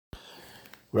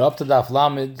We're up to Daf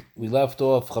Lamed. We left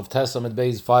off Chavtes Amid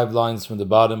Beis 5 lines from the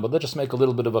bottom, but let's just make a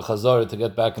little bit of a chazara to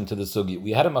get back into the sugi.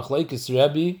 We had a machlekes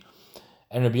Rebbe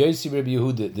and Rabbi Yossi Rabbi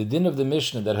Yehuda. The din of the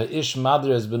Mishnah that ha'ish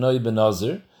madr as benoi ben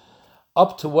Nazir.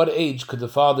 Up to what age could the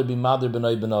father be madr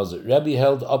benoi ben Nazir? Rebbe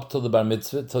held up till the bar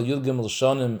mitzvah, till Yud Gimel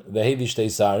Shonim vehevi shtei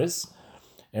saris,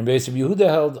 and Rabbi Yossi Rabbi Yehuda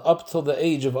held up till the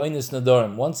age of Oinis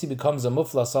Nadarim. Once he becomes a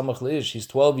mufla samach leish, he's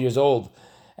 12 years old,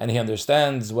 and he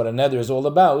understands what a neder is all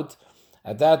about.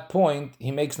 At that point,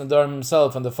 he makes nadarim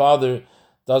himself, and the father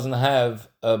doesn't have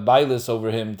a bailis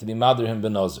over him to be madr him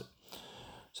ben Nazir.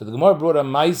 So the Gemara brought a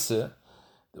maisa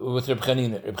with Reb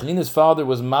Chanina. Reb Chanina's father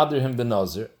was madr him ben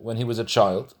Nazir when he was a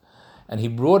child, and he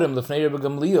brought him l'fnei Rebbe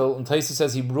Gamliel. And Taisa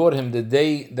says he brought him the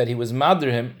day that he was madr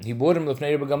him. He brought him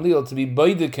l'fnei Rebbe Gamliel to be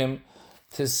baidik him,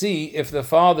 to see if the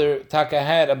father taka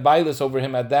had a bailis over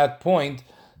him at that point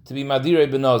to be madir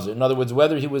ben Nazir. In other words,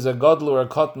 whether he was a gadol or a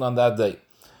katan on that day.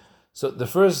 So the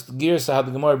first girsa how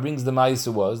the Gemara brings the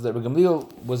Ma'isa was that Rebbe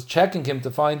Gamliel was checking him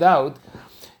to find out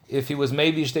if he was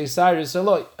maybe shtei cyrus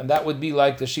aloi, and that would be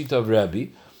like the shita of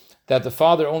Rebbe, that the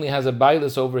father only has a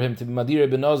bailis over him to be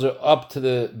Madir ben Nazir up to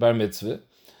the bar mitzvah,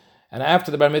 and after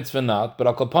the bar mitzvah not, but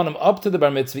upon him up to the bar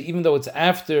mitzvah, even though it's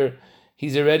after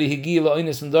he's already higi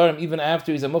la'onis and darim, even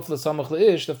after he's a mufla samach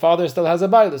le'ish, the father still has a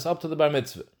bailis up to the bar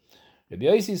mitzvah. Rabbi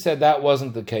Yossi said that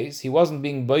wasn't the case. He wasn't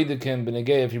being baidikim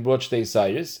b'negei if he brought shtei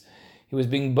cyrus. He was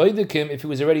being baidikim if he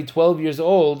was already 12 years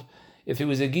old, if he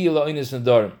was a gil la'onis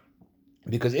nadarim.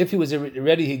 Because if he was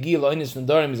already a gil la'onis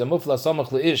nadarim, he's a mufla samach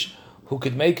le'ish who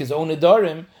could make his own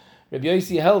nadarim. Rabbi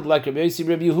Yossi held, like Rabbi Yossi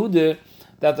Rabbi Yehuda,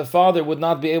 that the father would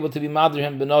not be able to be madr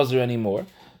him ben Nazir anymore.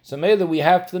 So maybe we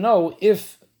have to know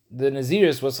if the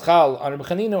Naziris was chal on Reb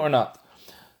Chanina or not.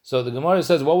 So the Gemara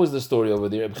says, what was the story over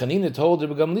there? Reb Chanina told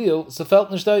Reb Gamliel,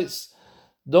 "Sefelt nishtais,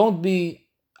 don't be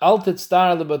altet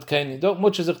star lebat kaini, don't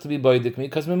much as to be baidik me,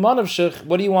 because mimanav shech,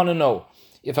 what do you want to know?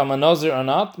 If I'm a Nazir or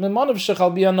not? Mimanav shech,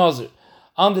 I'll be a Nazir.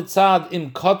 On the tzad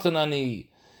im katan ani,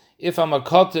 if I'm a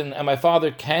katan and my father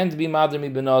can't be madr mi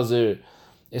ben Nazir.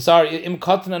 Sorry, im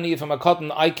katan ani, if I'm a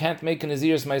katan, I can't make a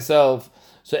Naziris myself.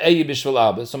 So eyi bishvil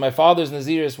abba. So my father's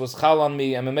Naziris was chal on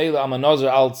me, and memela I'm a Nazir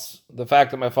als the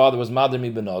fact that my father was madr mi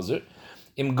ben Nazir.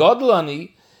 Im gadol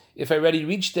ani, if I already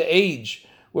reached the age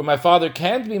where my father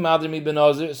can't be madr mi ben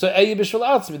Nazir, so eyi bishvil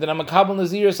atzmi, then I'm a kabel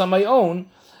Naziris on my own,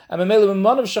 and memela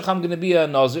b'manav shech I'm going to be a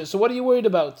Nazir. So what are you worried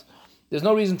about? There's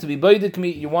no reason to be baidik me.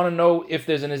 You want to know if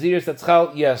there's a Naziris that's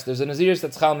chal? Yes, there's a Naziris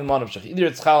that's chal mi manav shech. Either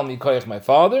it's chal mi koyach my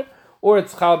father, or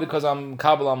it's chal because I'm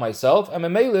kabel on myself, and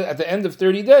memela at the end of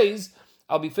 30 days,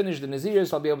 I'll be finished the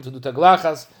Naziris, I'll be able to do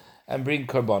taglachas and bring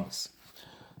karbonis.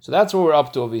 So that's what we're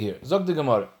up to over here. Zog the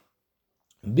Gemara.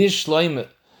 Bish shloime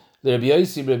the Rabbi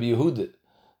Yossi Rabbi Yehuda,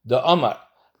 the Amar,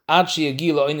 Achi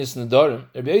Yagila Oinis Nadarim,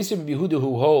 Rabbi Yossi Rabbi Yehuda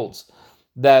who holds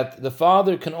that the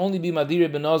father can only be Madir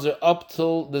ben Nazir up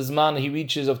till the Zman he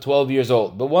reaches of 12 years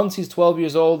old. But once he's 12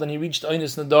 years old and he reached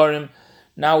Oinis Nadarim,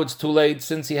 now it's too late.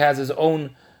 Since he has his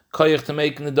own koyach to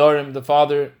make Nadarim, the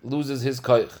father loses his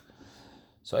koyach.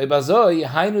 So Ibazoi,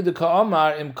 Hainu de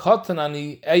Ka'amar im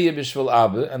Kotanani Eye Bishvil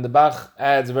Abbe, and the Bach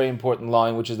adds a very important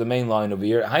line, which is the main line over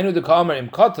here. Hainu de Ka'amar im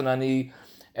Kotanani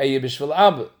Eye Bishvil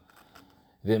Abbe.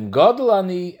 Vim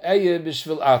Godlani Eye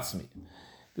Bishvil Atzmi.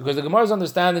 Because the Gemara's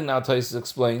understanding now, Taisus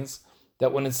explains,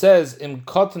 that when it says im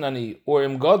Kotanani or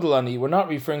im Godlani, we're not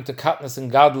referring to Katnas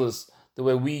and Gadlus the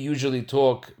way we usually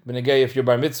talk, Benegay, if you're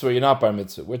Bar Mitzvah or you're not Bar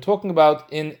Mitzvah. We're talking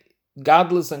about in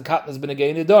Gadlus and Katnas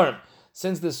Benegay Nidarim.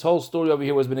 Since this whole story over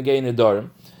here was Benegay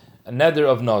Nidarim, a neder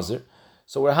of Nazir,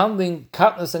 so we're handling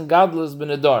Katnas and Gadlus ben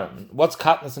Nidarim. What's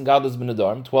Katnas and Gadlus ben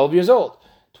Nidarim? 12 years old.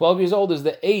 12 years old is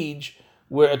the age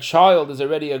where a child is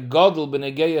already a Gadol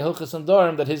Benegay Hilchas and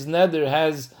Darim, that his neder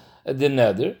has a din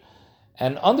neder,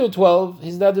 and under 12,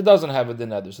 his neder doesn't have a din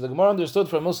neder. So the Gemara understood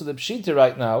from most of the Pshita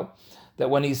right now, that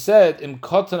when he said, Im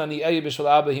Kotan ani Eye Bishvil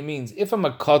Abba, he means, if I'm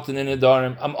a Kotan in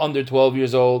Nidarim, I'm under 12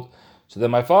 years old, so then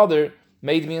my father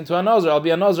made me into a Nazir, I'll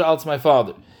be a Nazir als my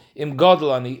father. Im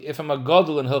Godlani, if I'm a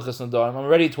Godl in Hilchas Nadarim, I'm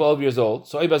already 12 years old,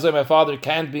 so Ibazoi, my father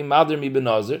can't be Madr mi ben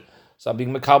Nazir, so I'm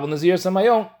being Mekabel Naziris on my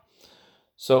own.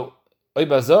 So,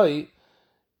 Ibazoi,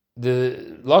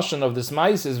 the Lashon of this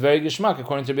Mais is very Gishmak,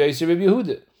 according to Rabbi Yossi Rabbi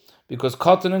Yehuda, because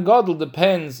Kotan and Godl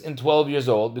depends in 12 years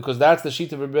old, because that's the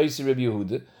sheet of Rabbi Yossi Rabbi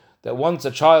Yehuda, that once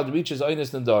a child reaches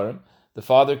Oinis Nadarim, the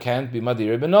father can't be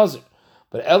Madir ben Nazir.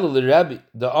 But Elul Rabbi,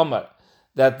 the Omar,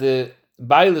 that the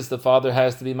bailis the father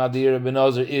has to be Madir ben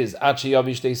Nazir is Achi Yavi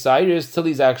Shtei Cyrus, till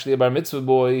he's actually a bar mitzvah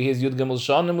boy, he's Yud Gimel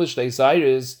Shonim with Shtei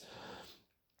Cyrus.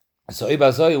 So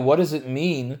Ibazoi, what does it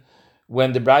mean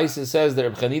when the Brisa says that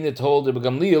Reb Chanina told Reb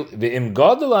Gamliel, Ve'im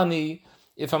Gadolani,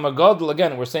 If I'm a gadol,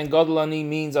 again, we're saying gadol ani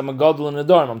means I'm a gadol in the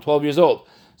dorm, I'm 12 years old.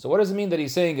 So what does it mean that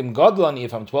he's saying im gadol ani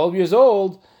if I'm 12 years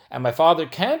old and my father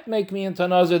can't make me into a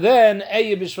nazir, then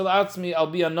I'll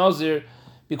be a nazir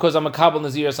because I'm a kabel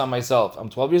naziris on myself. I'm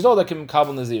 12 years old, I can be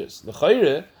kabel naziris.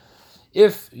 L'chayre,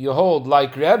 if you hold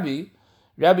like Rabbi's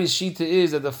shita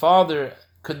is that the father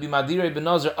could be madirei ben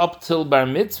nazir up till bar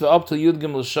mitzvah, up till yud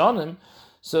gimel shanim.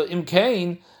 So im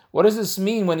kain, what does this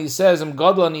mean when he says im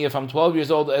gadol ani if I'm 12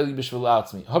 years old eli b'shvil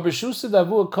atzmi? Habeshusa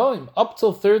davu koim up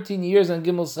till 13 years and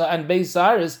gimel and beis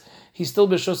saris. He's still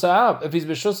b'shusa av. If he's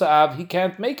b'shusa av, he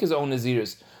can't make his own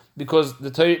naziris because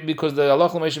the Allah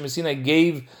L'Moshe Messina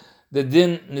gave the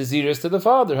din naziris to the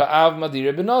father. Ha'av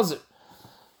madirei ben nazir.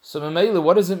 So Mamela,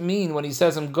 what does it mean when he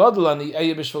says I'm gadol ani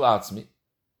eya b'shvil atzmi?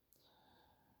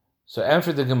 So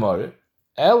answer the Gemara.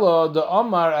 Elo the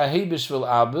Omar ahei b'shvil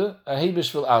abe ahei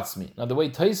b'shvil atzmi. Now the way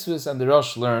Taisvis and the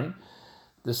Rosh learn,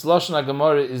 this Lashon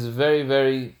Gemara is very,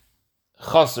 very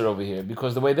chaser over here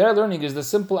because the way they're learning is the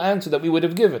simple answer that we would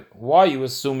have given. Why are you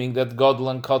assuming that gadol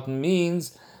and cotton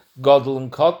means gadol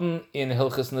and cotton in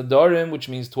Hilchas Nedarim, which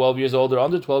means 12 years old or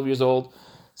under 12 years old?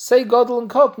 Say gadol and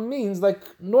cotton means like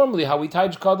normally how we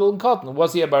teach gadol and cotton.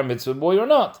 Was he a bar mitzvah boy or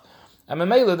not? And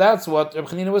Mamela, that's what Reb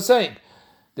Chanina was saying.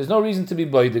 There's no reason to be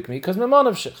boidik me because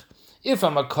memanavshich. If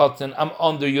I'm a cotton, I'm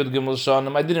under Yud Gimel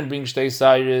Shanim. I didn't bring Shtei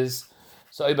Sayres,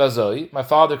 so ibazoi. My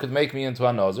father could make me into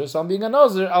a nazir, so I'm being a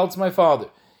nazir. It's my father.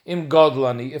 Im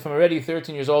gadlani. If I'm already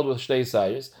 13 years old with Shtei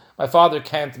Sayres, my father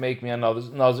can't make me a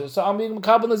nazir, so I'm being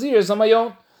makabel naziris on my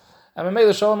own. And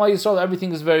Mamela Shalom Yisrael,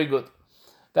 everything is very good.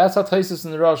 That's how Taisus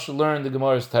and the Rosh learn the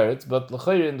Gemara's teretz. But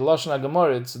l'chayr in the Lashon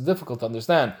HaGemara, it's difficult to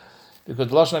understand. Because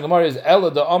the Lashon HaGemara is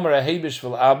Ela da Omer ahei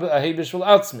b'shvil abe, ahei b'shvil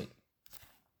atzmi.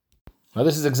 Now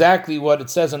this is exactly what it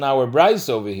says in our Bryce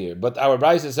over here. But our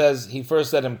Bryce says, he first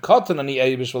said, Im katan ani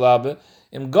ahei b'shvil abe,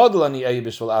 Im gadol ani ahei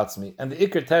b'shvil atzmi. And the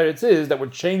Iker Teretz is that we're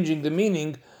changing the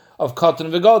meaning of katan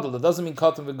v'gadol. That doesn't mean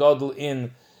katan v'gadol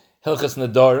in Hilchas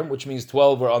Nedarim, which means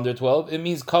 12 or under 12. It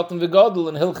means katan v'gadol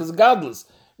in Hilchas Gadlus,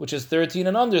 which is 13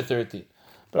 and under 13.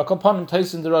 But Akapan and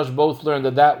Tais and the Rosh both learned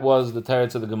that was the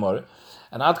Teretz of the Gemara.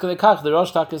 And Ad Kadei Kach, the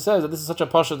Rosh Taka says that this is such a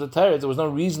pasha of the Teretz, there was no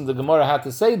reason the Gemara had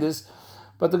to say this,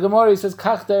 but the Gemara says,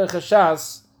 Kach derech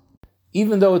hashas,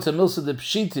 even though it's a milsa de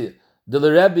pshiti, the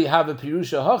Rebbe have a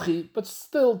pirusha hachi, but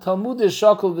still, Talmudish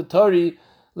shakol v'tori,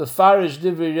 lefarish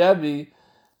divri Rebbe,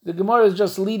 the Gemara is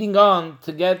just leading on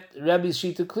to get Rebbe's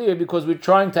shita clear because we're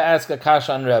trying to ask a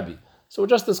kasha on Rebbe. So we're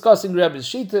just discussing Rebbe's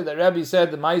shita, that Rebbe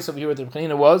said, the ma'is over here with Reb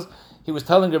Chanina was, he was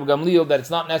telling Reb Gamliel that it's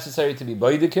not necessary to be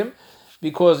boidikim,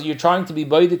 because you're trying to be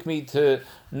boidik me to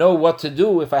know what to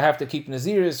do if I have to keep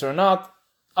Naziris or not.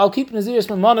 I'll keep Naziris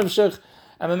memanav shech,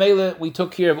 and Mamela, we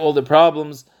took care of all the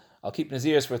problems. I'll keep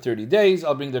Naziris for 30 days,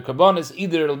 I'll bring the Karbanis,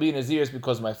 either it'll be Naziris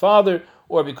because of my father,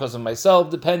 or because of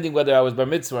myself, depending whether I was bar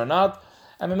mitzvah or not,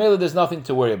 and Mamela, there's nothing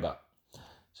to worry about.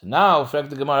 So now, frek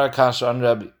the Gemara kasha on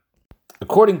Rabbi.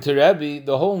 According to Rabbi,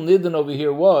 the whole nidin over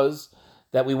here was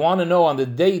that we want to know on the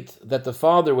date that the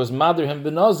father was Madir him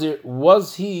ben Nazir,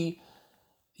 was he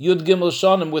Yud Gimel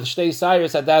Shanim with Shtei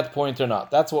Cyrus at that point or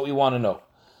not? That's what we want to know.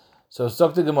 So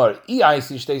talk to Gemara.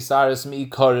 Shtei Cyrus mi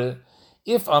kare.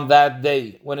 If on that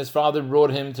day when his father brought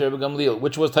him to Rebbe Gamliel,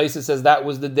 which was Taisa says that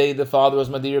was the day the father was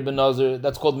Madir ben Nazir,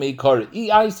 that's called mi kare.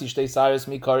 Shtei Cyrus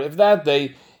mi kare. If that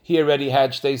day he already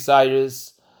had Shtei Cyrus,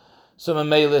 so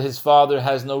Mamela his father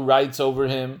has no rights over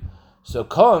him. So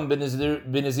Kohen ben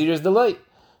Nazir's delay.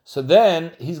 So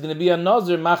then he's going to be a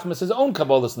Nazir machmas his own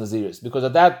Kabbalah's Naziris, because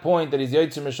at that point that he's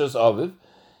Yotzim Mishus Aviv,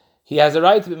 he has a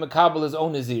right to be Makabal his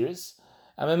own Naziris,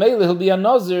 and Mamela he'll be a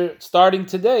Nazir starting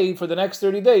today for the next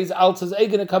 30 days. Altzaz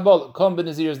Eigen Kabbalah Kom ben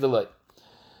Nazir's delay.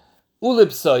 Ulib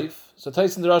Soif. So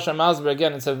Tyson the Rosh Masber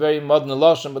again. It's a very modern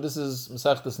lashon, but this is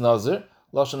Masechtas Nazir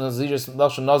lashon Naziris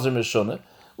lashon Nazir Mishoneh.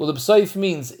 Ulib Soif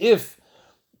means if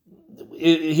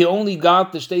he only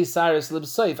got the Shtei Cyrus Lib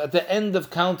Seif at the end of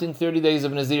counting 30 days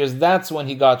of Naziris, that's when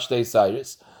he got Shtei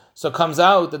Cyrus. So it comes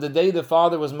out that the day the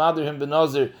father was Madir him ben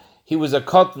Nazir, he was a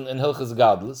cotton in Hilchas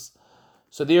Gadlus.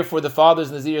 So therefore the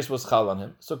father's Naziris was Chal on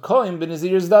him. So Kohen ben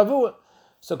Nazir's Davua.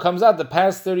 So it comes out the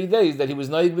past 30 days that he was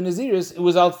Naig ben Naziris, it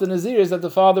was out the Naziris that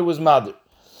the father was Madir.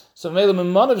 So Mele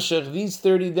Memanav Shech, these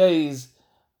 30 days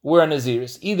were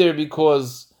Naziris, either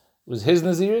because it was his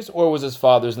Naziris or was his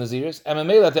father's Naziris. And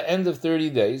Mamela, at the end of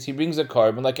 30 days, he brings a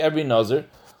carbon like every Nazir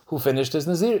who finished his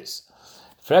Naziris.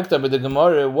 Frekta, but the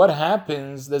Gemara, what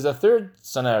happens? There's a third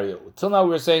scenario. Till now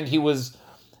we were saying he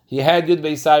had Yud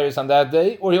Beis Cyrus on that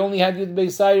day, or he only had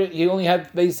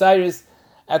Beis Cyrus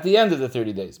at the end of the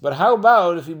 30 days. But how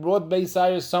about if he brought Beis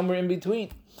Cyrus somewhere in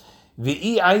between?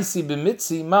 V'i Aisi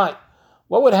b'mitzi mai.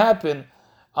 What would happen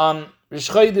on Rish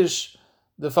Chodesh,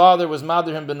 the father was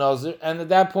Madir him ben Nazir, and at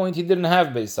that point he didn't have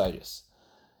Beis Cyrus.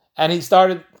 And he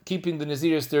started keeping the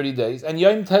Nazir's 30 days. And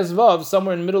Yom Tezvav,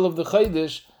 somewhere in the middle of the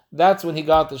Chodesh, that's when he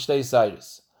got the Shtei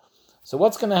Cyrus. So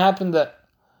what's going to happen that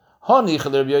according to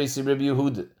Rabbi Yossi Rabbi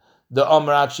Yehuda,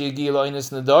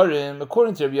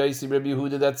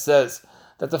 that says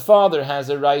that the father has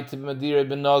a right to Madir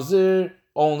ben Nazir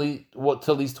only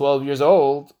till he's 12 years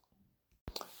old.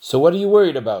 So what are you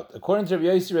worried about? According to Rabbi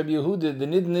Yossi Rabbi Yehuda, the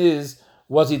nidin is,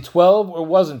 was he 12 or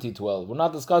wasn't he 12? We're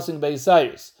not discussing Beis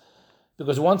Cyrus.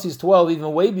 Because once he's 12,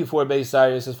 even way before Beis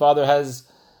Cyrus, his father has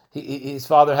no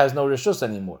reshus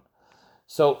anymore.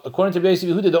 So according to Rabbi Yossi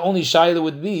Yehuda, the only shayla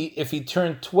would be if he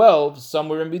turned 12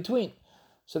 somewhere in between.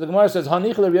 So the Gemara says, so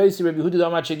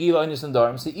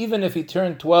even if he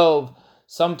turned 12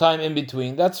 sometime in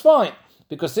between, that's fine.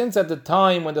 Because since at the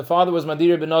time when the father was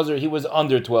Madir ben Nazir, he was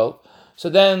under 12, so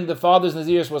then the father's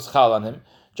Nazirus was chal on him.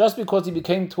 Just because he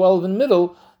became 12 in the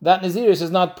middle, that Nazirus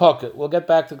is not pocket. We'll get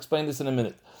back to explain this in a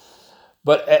minute.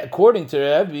 But according to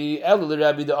Rabbi,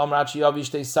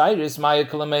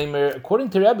 according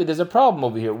to Rabbi, there's a problem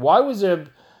over here. Why was Rabbi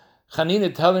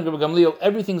Chanina telling Rabbi Gamliel,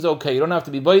 everything's okay, you don't have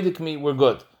to be baidik me, we're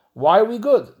good? Why are we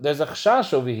good? There's a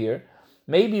chashash over here.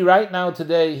 Maybe right now,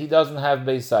 today, he doesn't have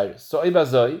Beis Cyrus. So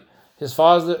Ibazoi, his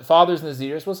father's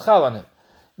Nazirus was chal on him.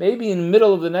 Maybe in the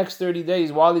middle of the next 30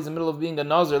 days, while he's in the middle of being a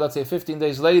Nazir, let's say 15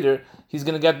 days later, he's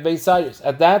going to get Beis Cyrus.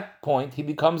 At that point, he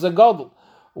becomes a Gadol.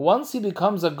 Once he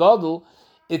becomes a Gadol,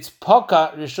 it's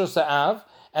Poka Rishusa Av,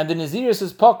 and the Nazirus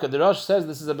is Poka. The Rosh says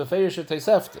this is a Befeirish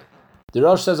Teisefte. The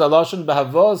Rosh says, Alashon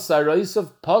Behavos Saraisav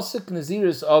Posik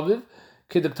Nazirus Aviv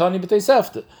Kidaktani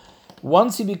B'Teisefte.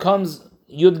 Once he becomes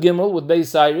Yud Gimel with Beis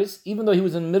Cyrus, even though he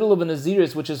was in the middle of a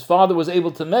Nazirus, which his father was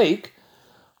able to make,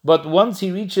 but once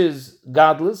he reaches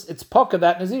Gadlus, it's Poka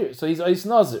that Nazir. So he's Eis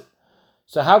Nazir.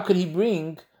 So how could he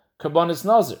bring Karbonis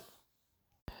Nazir?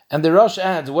 And the Rosh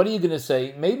adds, what are you going to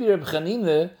say? Maybe Reb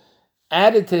Chanina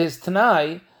added to his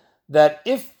Tanai that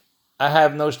if I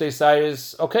have no Shtei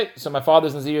Cyrus, okay, so my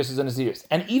father's Nazirus is a Nazirus.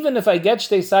 And even if I get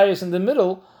Shtei Cyrus in the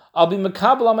middle, I'll be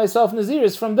Makabal on myself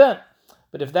Nazirus from then.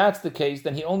 But if that's the case,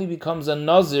 then he only becomes a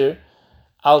Nazir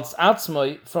Alts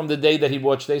Atzmai from the day that he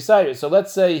bought Shtei Cyrus. So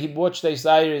let's say he bought Shtei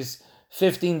Cyrus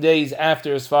 15 days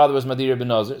after his father was Madir ben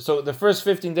Nazir. So the first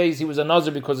 15 days he was a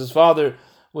Nazir because his father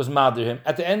was Madir him.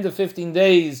 At the end of 15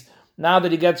 days, now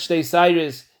that he gets Shtei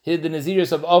Cyrus, the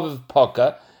Nazirus of Aviv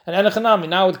Poka, and Enochanami,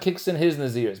 now it kicks in his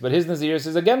Nazirus. But his Nazirus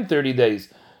is again 30 days.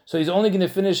 So he's only going to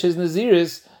finish his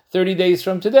Nazirus 30 days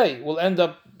from today. We'll end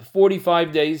up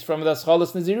 45 days from the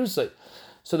Aschalas Nazirusai.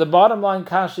 So the bottom line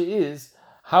kasha is,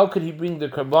 how could he bring the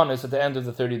karbonis at the end of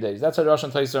the 30 days? That's how Rosh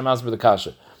and Taiser Mas for the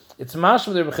kasha. It's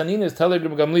mashma the Rebbe Chanina is telling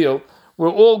Rebbe Gamliel, we're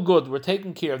all good, we're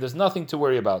taken care of, there's nothing to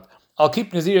worry about. I'll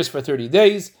keep Naziris for 30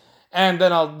 days, and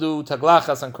then I'll do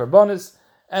taglachas and karbonis,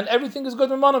 and everything is good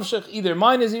with Manavshech, either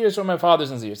my Naziris or my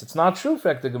father's Naziris. It's not true,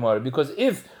 fact the Gemara, because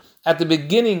if at the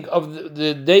beginning of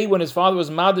the day when his father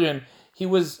was Madrim, he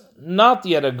was not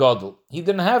yet a Gadol, he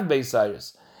didn't have Beis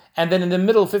Cyrus, and then in the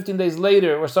middle, 15 days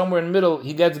later, or somewhere in the middle,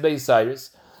 he gets Beis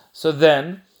Cyrus, so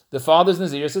then the father's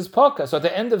Naziris is Paka. So at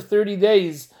the end of 30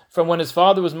 days from when his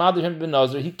father was Madrim ben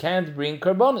Nazir, he can't bring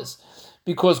karbonis,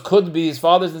 because could be his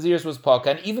father's Naziris was Paka,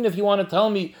 and even if you want to tell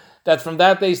me that from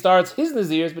that day starts his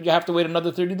Naziris, but you have to wait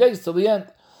another 30 days till the end.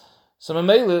 So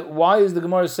Mamela, why is the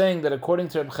Gemara saying that according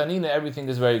to Reb Chanina, everything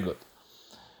is very good?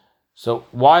 So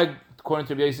why, according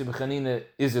to Reb Yossi Chanina,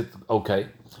 is it okay?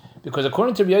 Because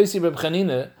according to Reb Yossi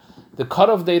Chanina, the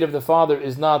cutoff date of the father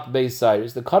is not Beis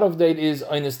Cyrus. The cutoff date is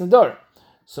Einis Nadar.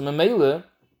 So Mamela,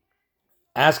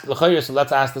 so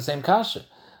let's ask the same kasha.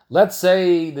 Let's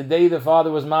say the day the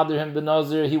father was Madir ben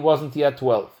Nazir, he wasn't yet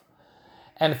 12.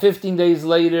 And 15 days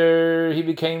later, he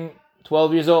became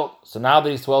 12 years old. So now that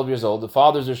he's 12 years old, the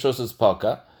father's Rishus is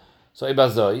Paka. So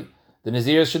Ibazoi, the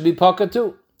Nazir should be Paka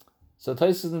too. So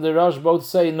Taisus and the Rosh both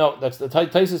say, no, that's the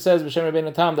Taisus says, B'Shem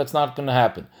Rabbeinu Tam, that's not going to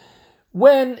happen.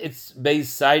 When it's Beis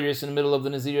Cyrus in the middle of the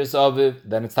Nazirus Aviv,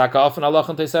 then it's Taka off and Allah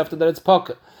and Taisafta that it's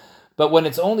Paka. But when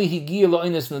it's only Higi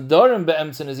Eloinis Nadarim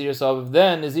Be'emtz Nazirus Aviv,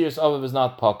 then Nazirus Aviv is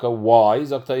not Paka. Why,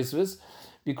 Zok Taisvis?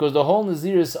 Because the whole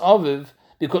Nazirus Aviv,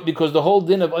 because the whole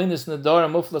din of Einis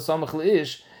Nadarim Mufla Samach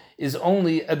Le'ish is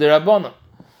only a derabbanan.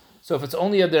 So if it's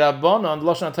only a derabbanan,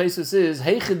 Lashon Taisus is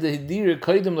Heichid Hidira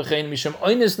Kaidem Lechein Misham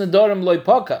Einis Nadarim Loi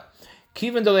Paka.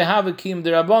 Kiven de Lehava Kim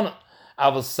derabbanan.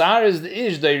 Aval Sar is the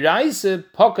Ish the Raise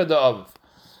Paka da Aviv.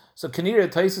 So Kanira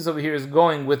Taisus over here is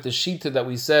going with the Shita that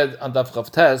we said on Daf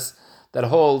Chavtes that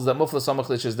holds that Mufla Samach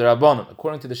Le'ish is derabbanan.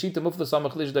 According to the Shita, Mufla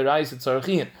Samach Le'ish the Raise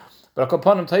Tzarachin. But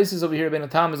Akapanim Taisus over here, Ben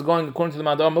Atam is going according to the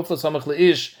Madam Mufla Samach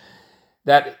Le'ish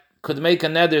that could make a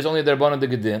neder is only the Rabbanan de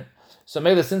Gedin. So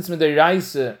Mela, since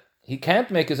Midiraisa, he can't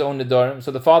make his own Nidarim,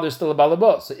 so the father is still a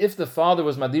Balabas. So if the father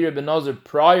was Madir ben Nazir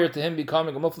prior to him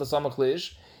becoming a Mufla Samach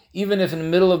Lish, even if in the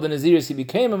middle of the Naziris he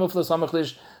became a Mufla Samach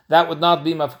Lish, that would not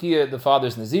be Mafkiya, the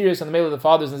father's Naziris, and the Mela, the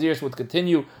father's Naziris would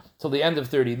continue till the end of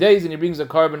 30 days, and he brings a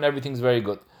carbon and everything's very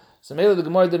good. So Mela, the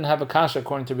Gemara didn't have a kasha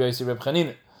according to Rabbi Yossi Reb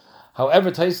Chanina.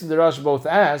 However, Tais and the Rosh both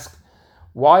ask,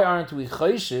 why aren't we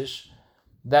chayshish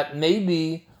that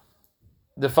maybe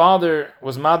the father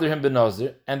was Madir him ben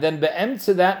Nazir, and then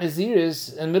be'emtze that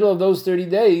Naziris, in the middle of those 30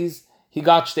 days, he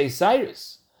got Shtei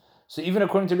Cyrus. So even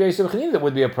according to Rabbi Yossi Reb Chanina, that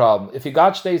would be a problem. If he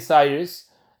got Shtei Cyrus,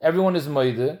 everyone is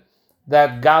moide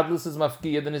that godless is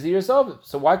mafkiya the Naziris of it.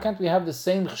 So why can't we have the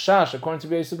same chashash according to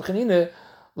Rabbi Yossi Reb Chanina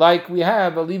like we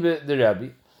have Aliba the Rabbi?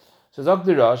 So Zok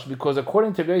the Rosh, because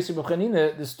according to Rabbi Yossi Reb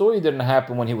Chanina, the story didn't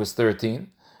happen when he was 13.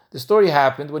 The story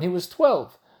happened when he was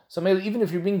 12. So maybe even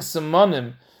if you're being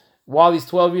simonim while he's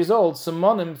 12 years old,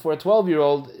 simonim for a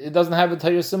 12-year-old, it doesn't have a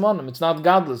Torah simonim. It's not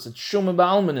godless. It's shumah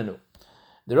ba'almaninu.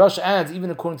 The Rosh adds,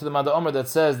 even according to the Mada Omer that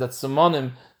says that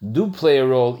simonim do play a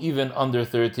role even under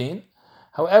 13.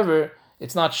 However,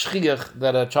 it's not shchiach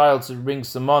that a child should bring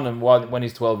simonim when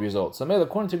he's 12 years old. So maybe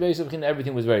according to Rabbi Yossi,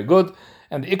 everything was very good.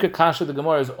 And the Iker Kasha, the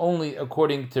Gemara, is only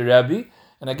according to Rabbi.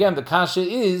 And again, the Kasha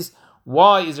is,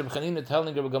 why is Rabbi Chanina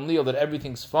telling Rabbi Gamliel that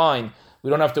everything's fine? We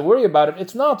don't have to worry about it.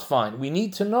 It's not fine. We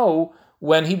need to know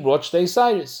when he brought Shtei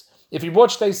Cyrus. If he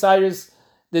brought Shtei Cyrus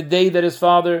the day that his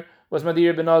father was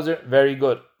Madir ben Nazir, very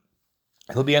good.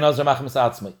 He'll be a Nazir Machmas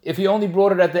Atzmai. If he only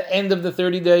brought it at the end of the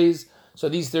 30 days, so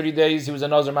these 30 days he was a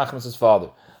Nazir Machmas his father.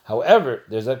 However,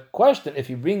 there's a question, if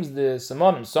he brings the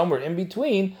Simonim somewhere in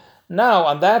between, now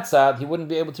on that side he wouldn't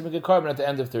be able to make a carbon at the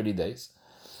end of 30 days.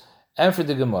 And for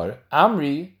the Gemara,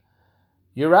 Amri,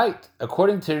 you're right.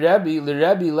 According to Rabbi,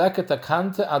 Rabbi leket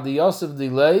akanta ad Yosef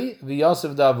delay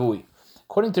v'Yosef davui.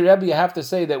 According to Rabbi, you have to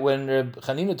say that when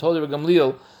Chanina told Rabbi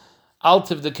Gamliel,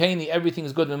 Altiv dekeni, everything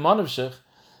is good b'manavshech,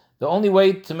 the only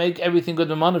way to make everything good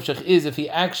b'manavshech is if he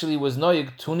actually was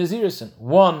noyig 2 Nazirison,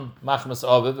 1 machmas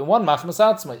aviv and 1 machmas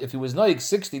atzmai. If he was noyig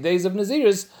 60 days of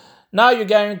Naziris, now you're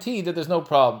guaranteed that there's no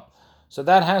problem. So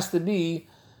that has to be,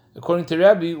 according to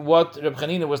Rabbi, what Rabbi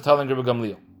Chanina was telling Rabbi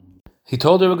Gamliel. He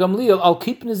told Rabbi Gamliel, I'll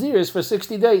keep Naziris for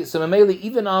 60 days. So Mameli,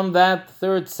 even on that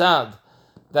third sad,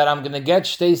 that I'm going to get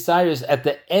Shtei Cyrus at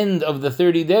the end of the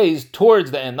 30 days,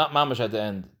 towards the end, not mamash at the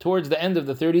end, towards the end of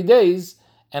the 30 days,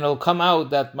 and it'll come out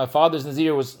that my father's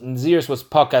Naziris was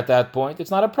puck at that point,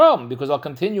 it's not a problem, because I'll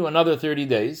continue another 30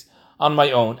 days on my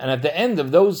own, and at the end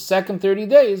of those second 30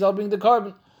 days, I'll bring the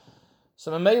carbon.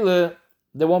 So Mameli,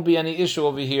 there won't be any issue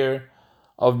over here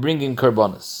of bringing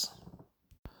karbonis.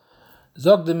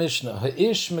 Zog the Mishnah,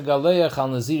 Ha'ish megaleach al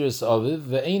Naziris aviv,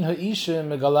 ve'ein ha'isha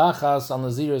megalachas al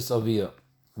Naziris aviyah.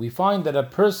 We find that a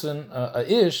person, a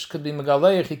ish, could be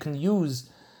megaleach, he can use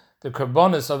the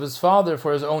karbonis of his father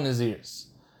for his own Naziris.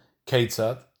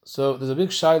 Keitzad. So there's a big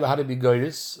shayla how to be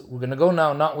geiris. We're going to go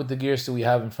now not with the girsa we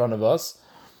have in front of us.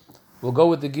 We'll go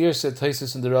with the girsa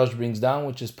Taisus and the Rosh brings down,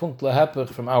 which is punkt lehepech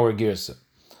from our girsa.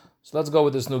 So let's go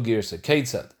with this new girsa.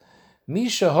 Keitzad.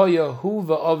 Misha hoya hu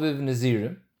va'aviv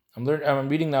Nazirim. I'm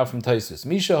reading now from Taisus.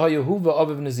 Misha haYehuva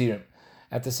aviv Nazirim.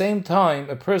 At the same time,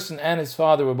 a person and his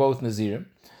father were both Nazirim.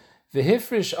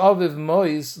 V'hifrish aviv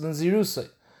mois l'nzirusay.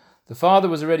 The father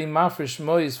was already mafresh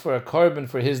mois for a carbon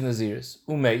for his Nazirs,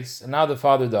 umeis, and now the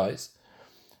father dies.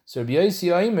 So Rabbi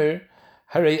Yossi Aimer,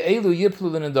 harei elu yiplu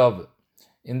l'nedava.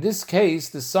 In this case,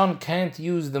 the son can't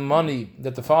use the money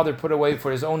that the father put away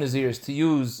for his own Nazirs to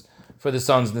use for the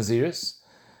son's Nazirs.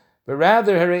 But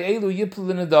rather,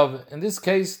 in this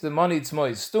case, the money it's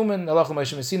mois stumen,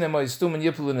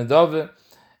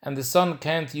 and the son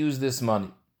can't use this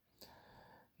money.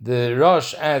 The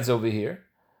Rosh adds over here,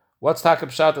 what's takab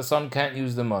pshat? The son can't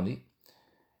use the money.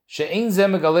 She'ein zeh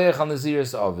megaleach al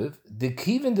Naziris aviv, the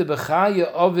kivin de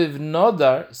bechaya aviv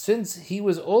nodar, since he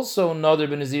was also nodar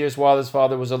ben Naziris while his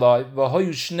father was alive. V'hoyu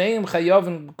shneim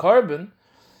chayavin carbon,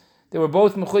 they were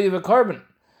both mechuyev a carbon.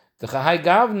 The Chahai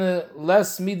Gavne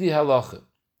less midi halacha.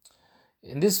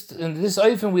 In this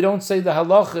oifen, we don't say the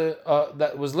halacha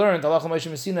that was learned, halacha Moshe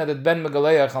Messina, that ben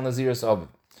megaleach al Naziris aviv.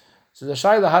 So the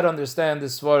Shaila had to understand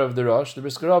this svar of the Rosh. The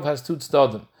Briskerov has 2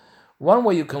 tzadim. One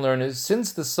way you can learn is,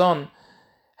 since the son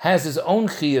has his own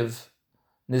chiyuv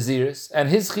Naziris, and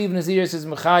his chiyuv Naziris is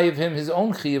mechayiv him his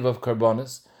own chiyuv of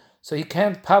karbonis, so he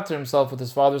can't patter himself with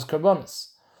his father's karbonis,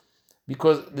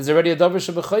 because there's already a davar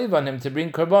shebechayiv on him to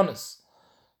bring karbonis.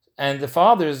 And the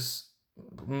father's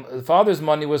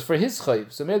money was for his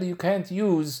chayv. So maybe you can't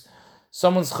use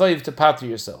someone's chayv to patter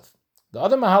yourself. The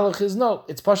other mahalach is no.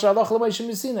 It's pasha alach l'moshe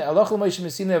Messina. Alach l'moshe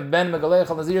Messina of ben megaleich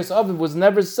al Naziris aviv was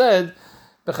never said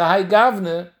b'chahai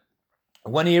gavne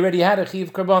when he already had a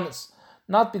chiv karbonis,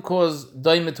 not because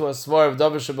daimit to a svar of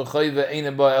davar shebachayve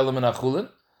eine ba element achulin,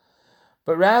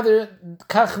 but rather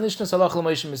kach nishnas halach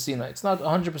l'Moshe Messina. It's not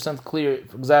 100% clear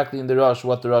exactly in the Rosh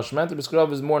what the Rosh meant. The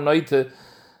Biskrav is more noite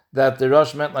that the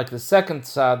Rosh meant like the second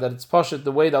sad, that it's pashut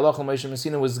the way the halach l'Moshe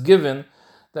Messina was given,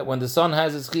 that when the son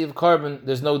has his chiv carbon,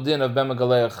 there's no din of ben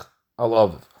megaleach al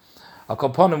aviv. Al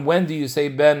kaponim, when do you say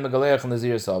ben megaleach al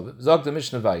nazir saviv? Zog the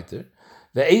Mishnah weiter.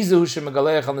 Ve'ezehu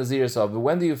shemegaleach al nazir saviv.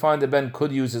 When do you find that ben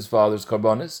could use his father's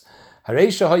karbonis?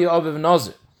 Hareisha haya aviv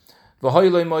nazir.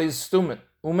 V'hoyloi moiz stumen.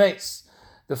 Umeis.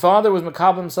 The father was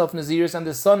makabel himself naziris, and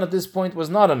the son at this point was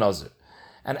not a nazir.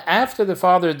 And after the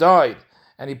father died,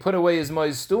 and he put away his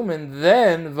moiz stumen,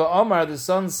 then va'amar, the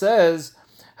son says,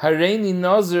 Hareini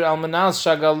nazir al manas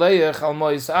shagaleach al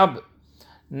moiz ab.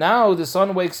 Now the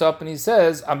son wakes up and he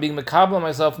says, I'm being makabel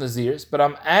myself naziris, but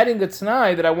I'm adding a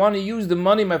t'nai that I want to use the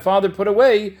money my father put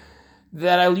away,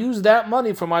 that I'll use that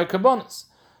money for my karbonis.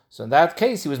 So in that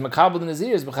case, he was makabel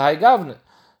naziris b'chai gavne.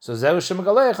 So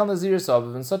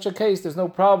in such a case, there's no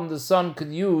problem. The son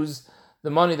could use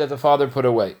the money that the father put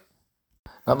away.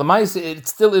 Now the Maisa, it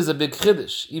still is a big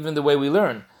chiddush, even the way we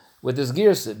learn with this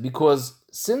girsa, because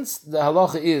since the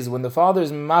halacha is when the father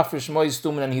is mafresh moiz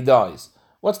tumen and he dies,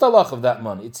 what's the halacha of that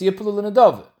money? It's yipulul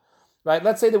l'nedava, right?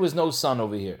 Let's say there was no son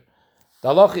over here. The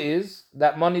halacha is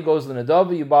that money goes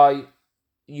l'nedava.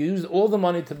 You use all the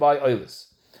money to buy oilis.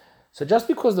 So just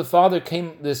because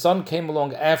the son came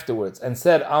along afterwards and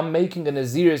said, I'm making a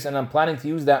naziris and I'm planning to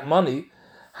use that money,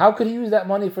 how could he use that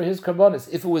money for his karbonis?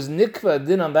 If it was nikva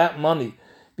din on that money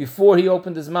before he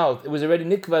opened his mouth, it was already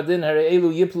nikva din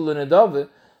hare'elu yiplu l'nedave,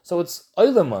 so it's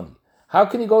oila money. How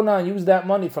can he go now and use that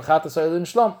money for chatas oila and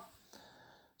shlam?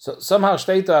 So somehow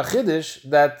shteita achidish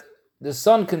that the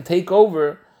son can take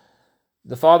over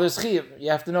the father's chiyuv.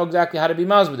 You have to know exactly how to be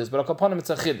maz with this, but al kaponim it's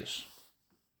a chidish.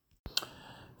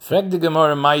 Frag the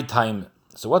Gemara, my time.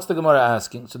 So what's the Gemara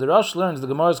asking? So the Rosh learns the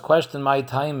Gemara's question, my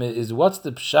time, is what's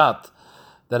the pshat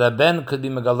that a ben could be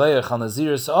megaleich on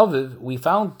naziris aviv? We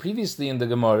found previously in the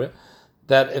Gemara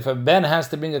that if a ben has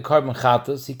to bring a carbon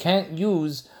chatas, he can't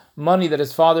use money that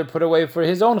his father put away for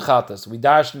his own chatas. We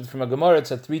dashed it from a Gemara, it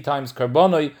said 3 times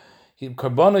karbonoi hu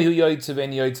yoytzev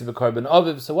and yoytzev a carbon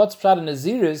aviv. So what's pshat in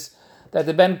naziris that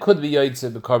the ben could be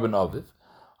yoytzev a carbon aviv?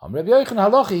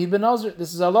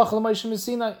 This is halacha l'Moshe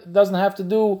Messina. It doesn't have to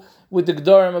do with the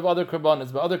gdorim of other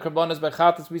karbonas. By other karbonas, by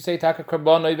chatas, we say taka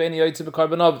karbonoi v'eni yoytze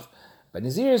b'karbonov. By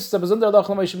Nazir, sabazundar halacha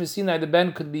l'Moshe Messina, the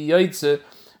ben could be yoytze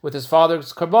with his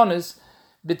father's karbonis.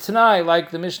 B'tnai, like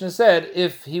the Mishnah said,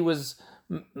 if he was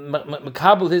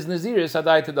makabel his naziris,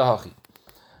 hadai to the hachi.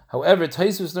 However,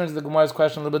 Taisus learns the Gemara's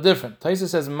question a little bit different. Taisus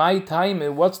says, "My time,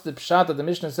 what's the pshat that the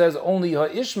Mishnah says only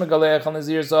ha'ish megaleach al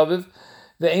nazir saviv?"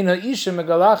 And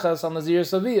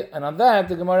on that,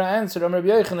 the Gemara answered, Rabbi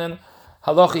Yochanan,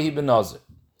 halachi hi ben nazir.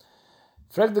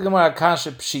 Frag the Gemara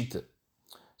kasha pshita.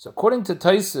 So according to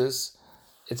Taisus,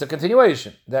 it's a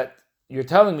continuation, that you're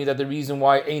telling me that the reason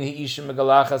why ein ha'isha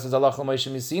megalachas is halacha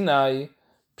l'Moshe Missinai,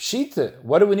 pshita.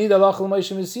 What do we need halacha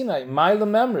l'Moshe Missinai? Ma'ila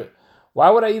memre. Why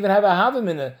would I even have a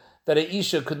havamina that a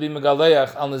isha could be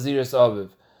megaleach al naziris aviv?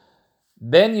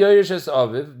 Ben yoyishes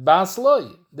aviv, bas loy.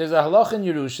 There's a halach in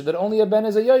Yerusha that only a ben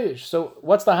is a yoyish. So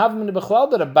what's the havamina b'chlal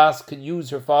that a bas could use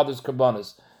her father's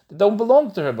karbanos that don't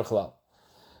belong to her b'chlal?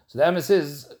 So the emes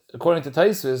is, according to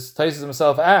Taisus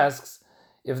himself asks,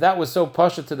 if that was so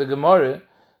pasha to the Gemara,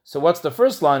 so what's the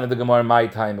first line of the Gemara, my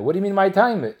time? What do you mean my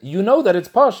time? You know that it's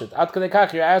pasha. At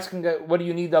kadekach, you're asking, what do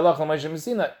you need the halach l'Moshe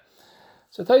Messina?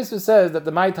 So Taisus says that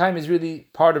the my time is really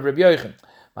part of Rabbi Yochanan.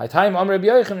 My time, Rabbi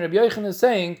Yochanan is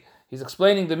saying, he's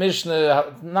explaining the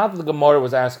Mishnah, not that the Gemara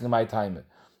was asking my time.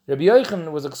 Rabbi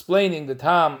Yochanan was explaining the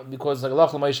Tam because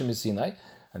halach l'Moshe Messina,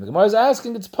 and the Gemara is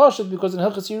asking it's pashat because in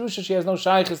Hilchas Yerusha she has no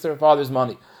shaychus to her father's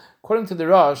money. According to the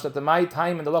Rosh, that the my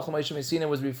time in the halach l'Moshe Messina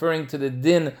was referring to the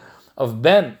din of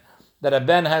ben, that a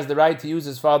ben has the right to use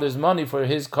his father's money for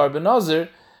his carbon nazir,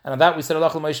 and on that we said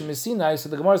halach l'Moshe Messina. So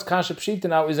the Gemara's kasha pshita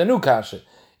now is a new kasha.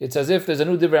 It's as if there's a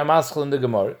new divrei amaschal in the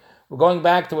Gemara. We're going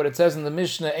back to what it says in the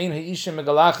Mishnah, Ein ha'isha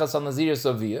megalachas al nazir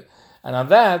savia. And on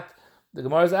that, the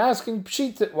Gemara is asking,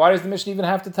 Pshita, why does the Mishnah even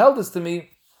have to tell this to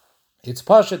me? It's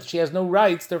pashat, she has no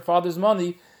rights to her father's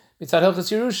money, mitzad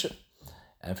Hilchas Yerusha.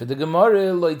 And for the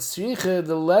Gemara, lo yitzricha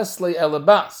the lesle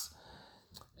elabas.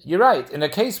 You're right, in a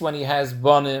case when he has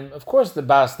bonim, of course the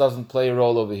bas doesn't play a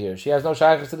role over here. She has no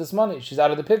shaykhs to this money, she's out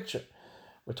of the picture.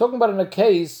 We're talking about in a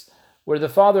case where the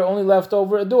father only left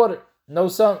over a daughter, no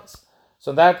sons. So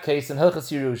in that case, in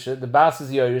Hilchas Yerusha, the bas is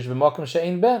yoyish v'mokum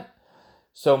she'ein ben.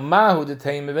 So mahu the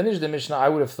teim v'nish the Mishnah, I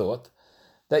would have thought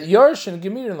that Yarsh and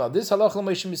Gemirin law, this halacha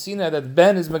l'Moshe Messina that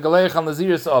Ben is Megaleach al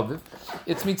Naziris Aviv,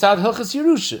 it's mitzad Hilchas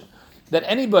Yerusha, that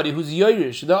anybody who's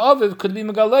Yorish, the Aviv, could be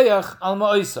Megaleach al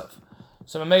Ma'osav.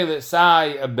 So Mamele Sai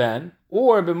a Ben,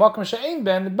 or B'Makom She'ein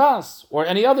Ben Bas, or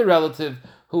any other relative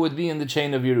who would be in the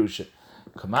chain of Yerusha.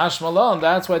 Kamash Malon,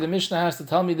 that's why the Mishnah has to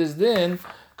tell me this din.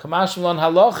 Kamash Malon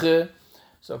halacha.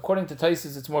 So according to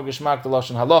Taisis, it's more Geshmak the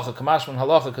Lashon halacha. Kamash Malon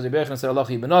halacha, because Rebbe said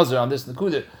halacha ibn Nazir on this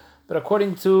Nakuda. But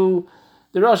according to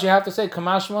the Rosh, you have to say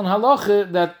Kamash Malon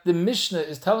halacha, that the Mishnah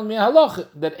is telling me a halacha,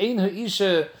 that Ein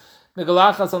Ha'isha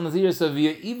Megalachas al Nazir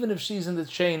Saviyah, even if she's in the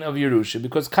chain of Yerusha,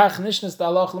 because Kach Nishnas the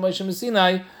halacha l'Moshe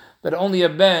Messinai, that only a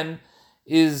Ben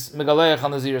is Megaleach al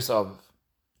Nazir Saviv.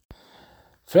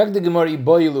 Frag the Gemara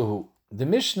Iboiluhu. The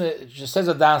Mishnah just says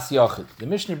a das yachid. The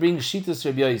Mishnah brings shitas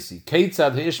Rabbi Yosi.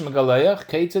 Keitzad heish megaleach.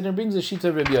 Keitzad and brings a shita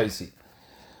of Rabbi Yosi.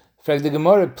 Frag the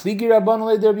Gemara pligi rabban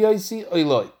olei Rabbi Yosi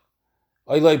oiloi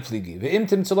pligi.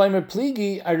 Ve'imtim tzolaimer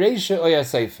pligi areisha oya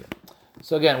seifer.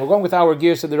 So again, we're going with our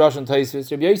gears to the Rosh and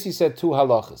Taisvis. Rabbi Yosi said two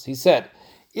halachas. He said,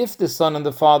 if the son and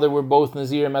the father were both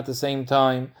nazirim at the same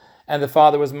time, and the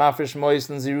father was mafresh mois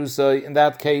nazirusai, in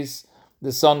that case,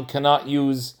 the son cannot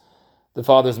use the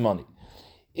father's money.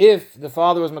 If the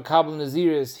father was makabel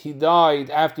naziris, he died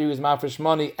after he was mafresh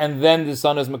money, and then the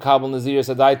son is makabel naziris,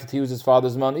 a died to use his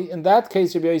father's money. In that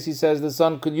case, Rabbi Yosi says the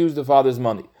son could use the father's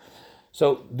money.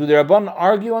 So, do the Rabban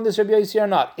argue on this Rabbi Yosi or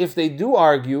not? If they do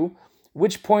argue,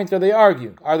 which point are they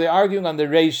arguing? Are they arguing on the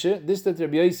reisha? This that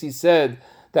Rabbi Yosi said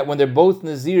that when they're both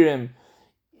nazirim,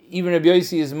 even Rabbi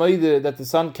Yosi is moide that the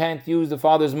son can't use the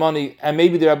father's money, and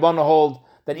maybe the Rabban hold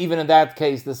that even in that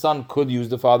case the son could use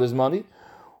the father's money.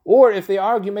 Or if they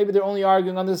argue, maybe they're only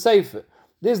arguing on the Sefer.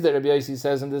 This that Rabbi Yosi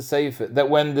says in the Sefer, that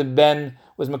when the Ben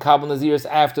was Makabel Naziris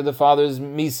after the father's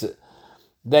Misa,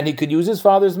 then he could use his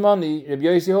father's money. Rabbi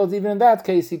Yosi holds even in that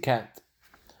case he can't.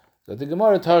 So the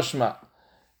Gemara Tashma,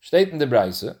 steht in the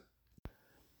Braise,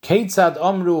 Keitzad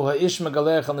Amru Ha'ish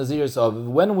Megalech al Naziris Aviv.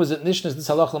 When was it Nishnas this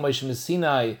halacha l'Moshe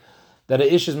Messinai that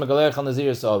a ish is Megalech al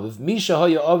Naziris Aviv? Misha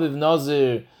Haya Aviv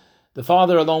Nazir. The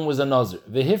father alone was a Nazir.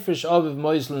 V'hifrish aviv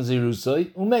moislan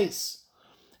zirusai umeis.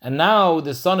 And now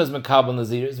the son is Makabel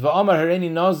Naziris. V'amar hareni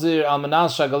Nazir al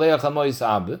manas shagaleach al mois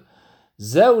abe.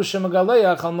 Zeu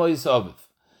shemagaleach al mois aviv.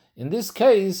 In this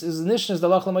case, is Nishnas the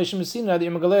Lach l'Moshe Messina that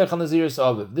you're Megaleach al Naziris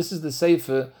aviv. This is the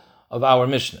Sefer of our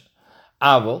Mishnah.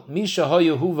 Aval, Misha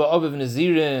hoyu huva aviv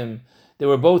Nazirim. They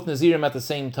were both Nazirim at the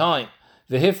same time.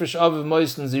 V'hifrish aviv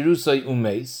moislan zirusai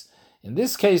umeis. In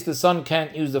this case, the son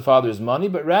can't use the father's money,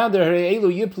 but rather, and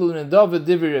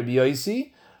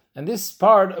this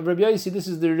part of Rabbi Yosi, this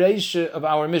is the reisha of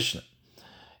our Mishnah.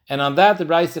 And on that, the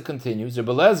Braisa continues,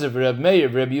 Rabbi Lezer, Rabbi Meir,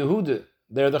 Rabbi Yehuda,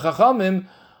 they're the Chachamim,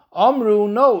 Amru,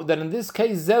 know that in this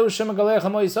case,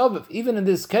 even in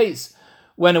this case,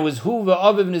 when it was Huva,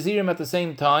 Aviv, Nazirim at the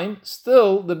same time,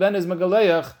 still, the Ben is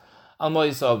Megaleach al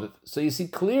Mois Aviv. So you see,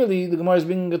 clearly, the Gemara is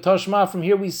bringing a Tashma. From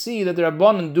here we see that the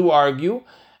Rabbanan do argue.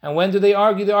 And when do they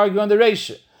argue? They argue on the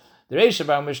Reisha. The Reisha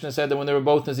of our Mishnah said that when they were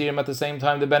both Nazirim at the same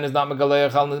time, the Ben is not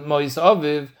Megaleach al Mois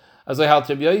Aviv, as I held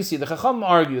to Rabbi Yosi. The Chacham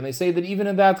argue, and they say that even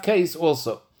in that case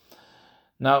also.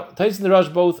 Now, Tais and the Rosh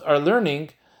both are learning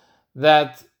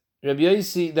that Rabbi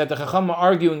Yosi, that the Chacham are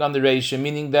arguing on the Reisha,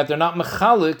 meaning that they're not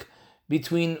mechalik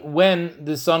between when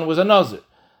the son was a Nazir.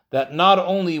 That not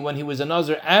only when he was a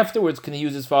Nazir afterwards can he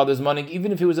use his father's money,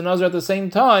 even if he was a Nazir at the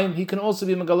same time, he can also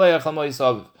be Megaleach al Mois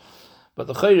Aviv. But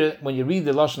the Chayre, when you read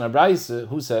the Lashon HaBraisa,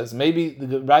 who says, maybe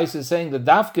the Braisa is saying the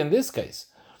Dafka in this case,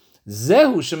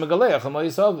 Zehu shemegaleach al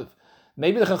Mois Aviv.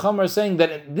 Maybe the Chacham are saying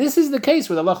that this is the case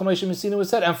where the Halacha Moshe Messina was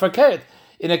said, and Farket,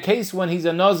 in a case when he's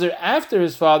a Nazir after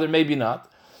his father, maybe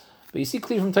not. But you see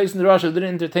clear from Tais and the Rosh, who didn't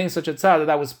entertain such a tzad,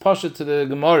 that was pasha to the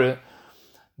Gemara,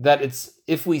 that it's,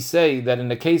 if we say that in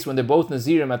a case when they're both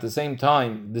Nazirim at the same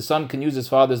time, the son can use his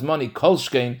father's money, kol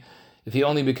shkein, if he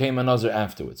only became a Nazir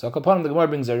afterwards. So upon the Gemara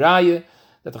brings a raya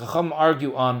that the Chacham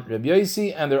argue on Rabbi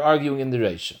Yosi, and they're arguing in the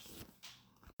Reisha.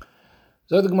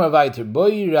 So the Gemara weiter,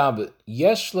 Boi Rabbi,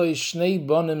 yesh lo shnei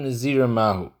bonim Nazir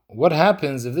mahu. What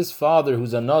happens if this father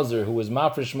who's a Nazir, who was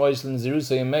mafresh moisel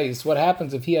Nazirusay Emeis, what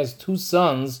happens if he has two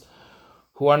sons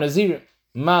who are Nazir?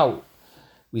 Mahu.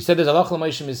 We said there's halach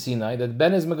l'Moshe Messinai that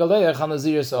Ben is Megaleach al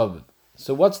Naziris Aviv.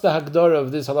 So what's the hagdara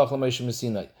of this halach l'Moshe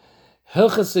Messinai?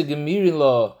 Hilchase gemirin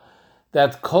lo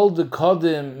that called the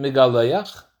kodim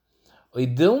Megaleach,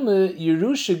 oidilme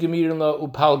Yerusha gemirin lo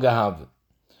upal gahav.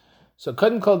 So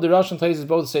kodim called the Rosh and Taisus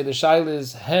both say the shaila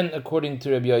is hen according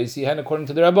to Rabbi Yosi, hen according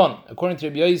to the Rabban. According to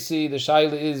Rabbi Yosi, the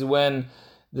shaila is when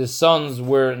the sons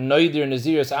were noidir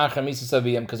Naziris achar misas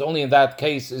aviyim, because only in that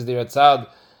case is there a tzad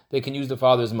they can use the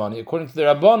father's money. According to the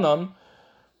Rabbanon,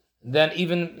 then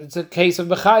even it's a case of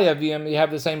B'chayavim, you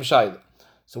have the same Shaila.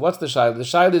 So what's the Shaila? The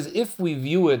Shaila is if we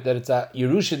view it that it's a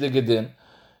Yerusha de Gedin,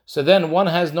 so then one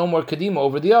has no more Kedima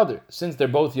over the other. Since they're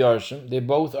both Yarshim, they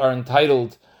both are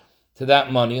entitled to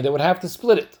that money, and they would have to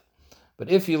split it. But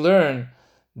if you learn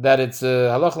that it's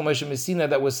a Halach L'Moshe Messina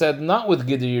that was said not with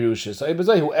Gidr Yerusha, so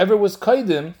whoever was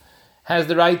Kaidim has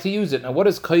the right to use it. Now what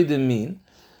does Kaidim mean?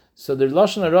 So the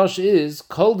Lashon HaRash is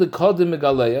Kol de Kodim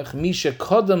Megaleach Misha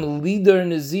Kodam Lider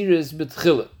Naziris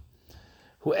B'tchila.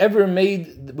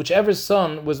 Whichever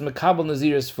son was Mekabel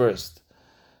Naziris first.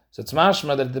 So it's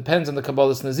mashma that it depends on the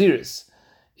Kabbalah's Naziris.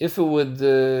 If it would,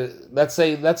 let's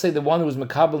say the one who was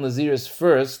Mekabel Naziris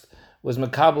first was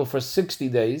Mekabel for 60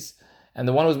 days, and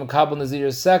the one who was Mekabel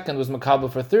Naziris second was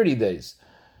Mekabel for 30 days.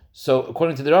 So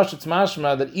according to the Rosh, it's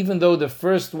mashma that even though the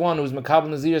first one who was Mekabel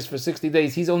Naziris for 60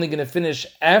 days, he's only going to finish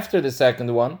after the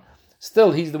second one,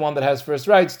 still he's the one that has first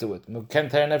rights to it.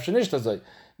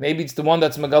 Maybe it's the one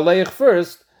that's Megaleich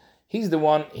first, he's the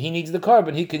one, he needs the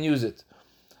carbon, he can use it.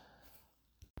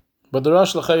 But the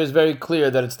Rosh L'chair is very clear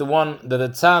that it's the one, that the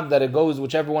tzad that it goes,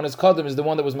 whichever one is Kodem, is the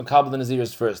one that was Mekabel the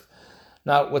Naziris first.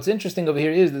 Now, what's interesting over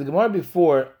here is that the Gemara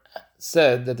before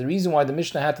said that the reason why the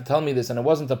Mishnah had to tell me this, and it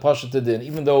wasn't a Pashat Din,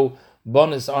 even though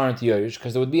Bonis aren't Yerush,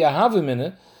 because there would be a Havim in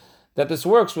it, that this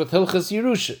works with Hilchas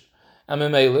Yerusha. And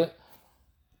Memele,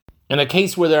 in a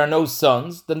case where there are no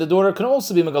sons, then the daughter can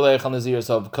also be Megaleich al Nazir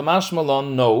of Kamash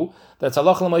Malon, no, that's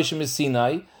Halach L'Moshe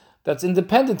Missinai, that's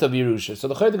independent of Yerusha. So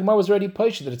the Gemara was already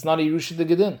paished that it's not a Yerusha de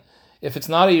Gedin. If it's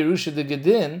not a Yerusha de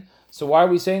Gedin, so why are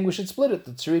we saying we should split it?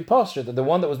 The Tzuri Posture, that the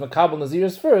one that was Makabel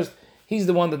Naziris first, he's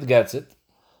the one that gets it.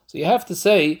 So you have to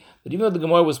say that even though the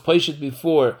Gemara was paished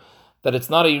before that it's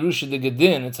not a Yerusha de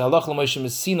Gedin, it's Halach L'Moshe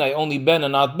Missinai, only Ben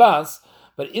and not Bas,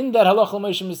 but in that Halach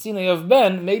L'Moshe Missinai of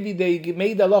Ben, maybe they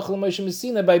made Halach L'Moshe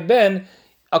Missinai by Ben,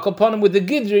 Akapanim with the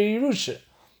Gidra Yerusha.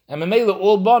 And Memela,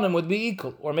 all Banim would be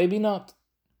equal, or maybe not.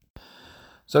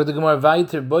 So the Gemara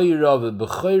weiter Boyirave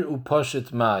B'Choir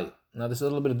Upashit Mai. Now this is a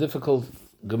little bit difficult.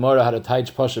 Gemara had a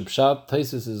Taich Pashat Pshat.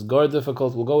 Taisus is gar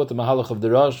difficult. We'll go with the Mahalach of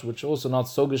the Rosh, which also not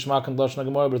so Gishmak and Lashna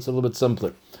Gemara, but it's a little bit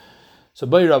simpler. So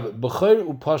Boyirave B'Choir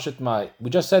Upashit Mai. We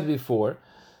just said before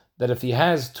that if he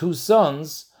has two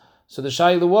sons, so the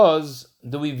Shaila was,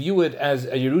 do we view it as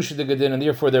a Yerusha de Gedin, and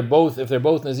therefore if they're both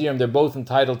Nazirim, they're both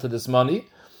entitled to this money?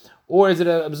 Or is it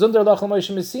a B'Zundar Lach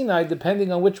L'Moshe Missinai,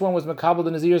 depending on which one was Makabel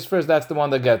the Naziris first, that's the one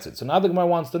that gets it. So now the Gemara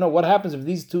wants to know, what happens if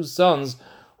these two sons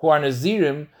who are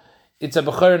Nazirim, it's a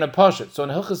B'char and a Pashat. So in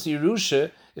Hilchas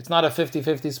Yerusha, it's not a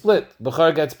 50-50 split.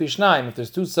 B'char gets Pishnaim. If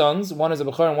there's two sons, one is a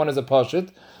B'char and one is a Pashat,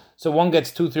 so one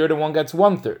gets 2/3 and one gets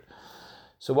 1/3.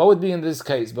 So what would be in this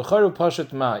case? B'char u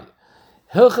Pashat Mai.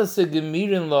 Hilchas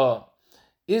Gemirin law,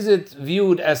 is it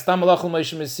viewed as Tam Halach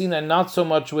L'Moshe Messina and not so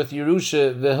much with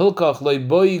Yerusha, V'hilkach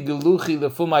lo'iboi geluchi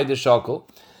lefumai deshakel?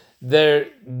 Their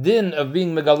din of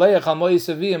being Megaleach al Mois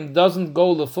Avim doesn't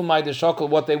go lefumai deshakel,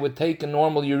 what they would take in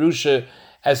normal Yerusha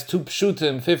as two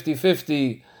pshutim,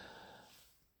 50-50,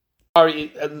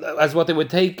 as what they would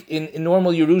take in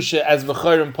normal Yerusha as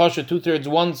V'char and Pasha, 2/3,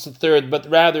 1/3, but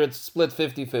rather it's split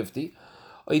 50-50.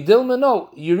 Oidilma,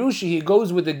 no, Yerusha, he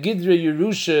goes with the Gidra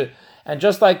Yerusha, and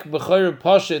just like B'chayr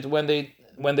Pashit, when they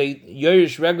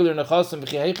Yerush regular Nechasim,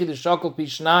 V'chihechi L'Shakal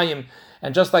Pishnayim,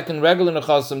 and just like in regular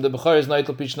Nechasim, the B'chayr is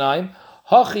Neitel Pishnayim,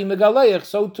 Hachi Megaleich,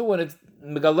 so too when it's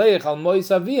Megaleich Al Mois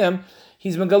Aviyim,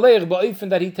 he's Megaleich Ba'ifin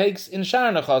that he takes in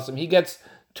Shar Nechasim. He gets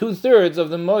 2/3 of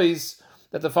the Mois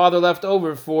that the father left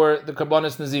over for the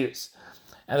Karbanis Naziris.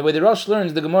 And the way the Rosh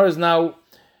learns, the Gemara is now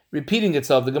repeating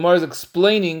itself. The Gemara is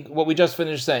explaining what we just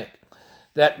finished saying.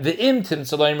 That the imtim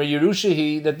salaymer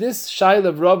Yerushahi, that this shaila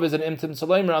of Rav is an imtim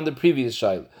salaymer on the previous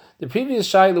shaila. The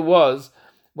previous shaila was,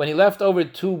 when he left over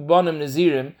two banim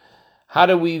nazirim, how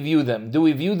do we view them? Do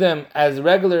we view them as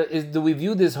regular? Do we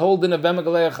view this whole din of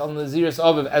B'Megaleach al Naziris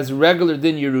Aviv as regular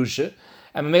din Yerusha,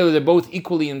 and Mamela they're both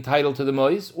equally entitled to the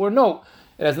mois? Or no,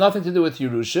 it has nothing to do with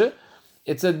Yerusha.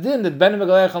 It's a din that Ben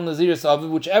Megaleach al Naziris Aviv,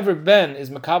 whichever Ben is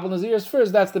Makabel Naziris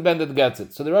first, that's the Ben that gets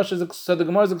it. So the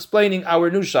Gemara is explaining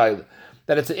our new shaila,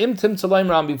 that it's an imtim tzalaim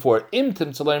ram before.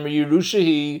 Imtim tzalaim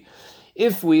Yerushahi,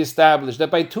 if we establish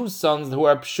that by two sons who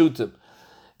are pshutim,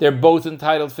 they're both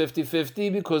entitled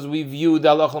 50-50 because we view the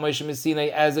Halach L'Moshe Missinai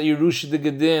as a Yerusha de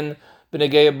Gedin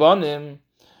b'negei banim.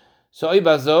 So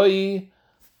ibazoi,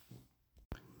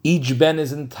 each ben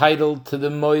is entitled to the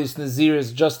Mois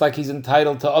Naziris just like he's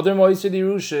entitled to other Mois of the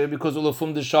Yerusha, because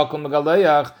ulafum de shakal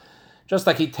megaleach, just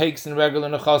like he takes in regular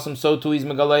nechasim, so too he's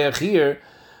megaleach here.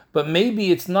 But maybe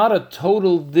it's not a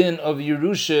total din of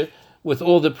Yerusha with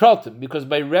all the pratim, because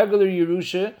by regular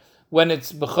Yerusha, when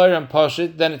it's B'char and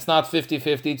Pashit, then it's not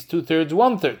 50-50, it's 2/3,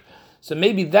 1/3. So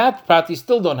maybe that prat you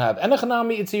still don't have.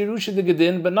 Enechanami, it's a Yerusha de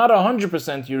Gedin, but not 100%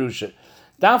 Yerusha.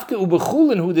 Dafke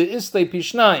ubechulin hu de isle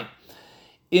pishnayim.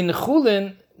 In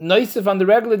chulin, noisef on the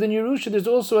regular din Yerusha, there's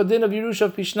also a din of Yerusha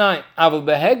of pishnayim. Aval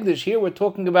behegdish, here we're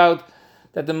talking about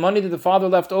that the money that the father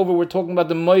left over, we're talking about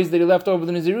the mois that he left over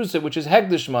the Nazirusa, which is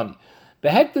hegdish money.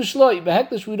 Behektish loy,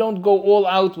 behektish, we don't go all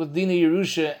out with Dina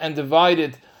Yerusha and divide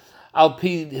it al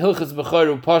pi hilchas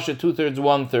b'charu pasha 2/3,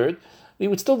 1/3. We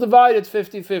would still divide it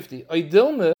 50-50.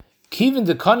 Oidilme, kivin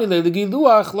de kanile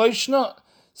legiluach loishna.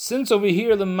 Since over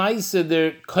here the Maisa,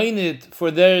 they're kainit for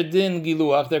their din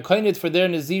giluach, they're kainit for their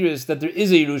naziris that there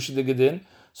is a Yerusha de Gedin.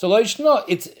 So loishna,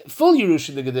 it's full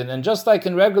Yerusha de Gedin. And just like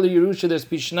in regular Yerusha, there's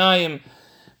pishnayim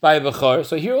by Bechar.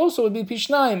 So here also would be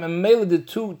Pishnayim, and mainly the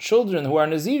two children who are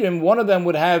Nazirim, one of them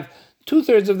would have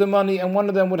 2/3 of the money, and one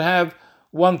of them would have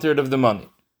 1/3 of the money.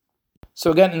 So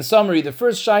again, in summary, the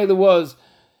first Shaila was,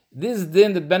 this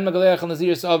din that Ben Megaleach and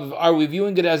Nazir of, are we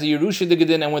viewing it as a Yerusha de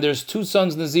Gedin, and when there's two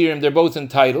sons Nazirim, they're both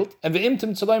entitled? And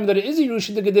Ve'imtim Tzalayim, that it is a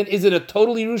Yerusha de Gedin, is it a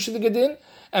total Yerusha de Gedin?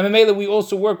 And mainly we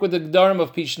also work with the Gdarim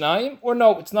of Pishnayim? Or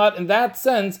no, it's not in that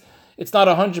sense. It's not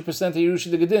 100% a Yerusha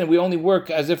de Gedin. We only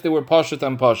work as if they were Pashat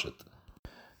and Pashat.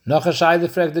 Nachashai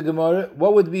frag the Gemara.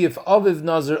 What would be if Aviv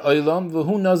Nazir Oilam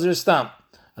v'hu Nazir Stam?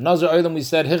 A Nazir Oilam, we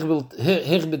said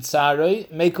Hichbit Sarai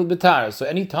Mekel Betar. So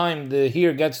anytime the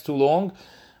here gets too long,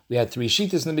 we had 3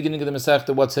 shittas in the beginning of the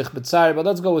Masechta. What's Hichbit Sarai? But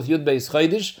let's go with Yud Beis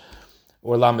Chaydish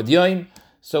or Lamed Yoim.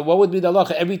 So what would be the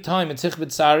halacha? Every time it's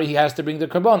Hichbit Sarai, he has to bring the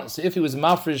karbonis. So if he was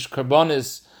mafresh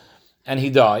karbonis and he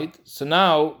died, so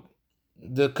now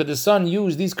could the son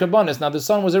use these karbonis? Now the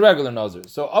son was a regular Nazir.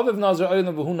 So Aviv Nazir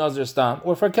Oilam v'hu Nazir Stam,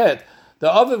 or Farket. The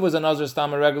Aviv was a Nazir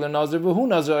Stam, a regular Nazir, v'hu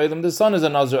Nazir Oilam, the son is a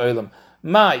Nazir Oilam.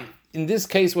 In this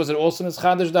case, was it also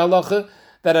Nischadish the halacha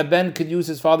that a ben could use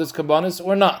his father's karbonis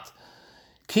or not?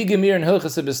 Ki Gemir and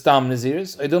Hilchas Bestam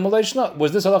Nazirs.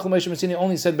 Was this halacha Moshe Messini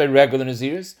only said by regular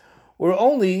Nazirs, or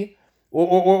only,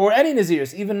 or any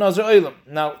Nazirs, even Nazir Oilam?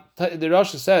 Now the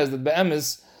Rosh says that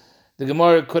Be'emes, the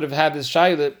Gemara could have had this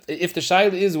shaila. If the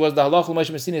shaila was the halacha Moshe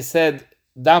Messina said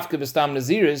dafke b'stam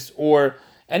naziris or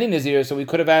any nazir, so we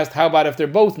could have asked, how about if they're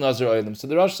both nazir oilim? So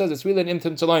the Rosh says it's really an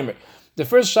imtim tzaloimer. The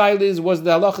first shaila was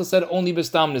the halacha said only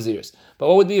b'stam naziris, but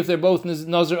what would be if they're both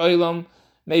nazir oilim?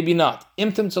 Maybe not.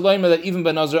 Imtim tzaloimer that even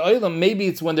by nazir oilim, maybe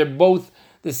it's when they're both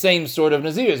the same sort of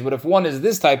naziris. But if one is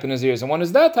this type of naziris and one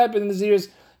is that type of naziris,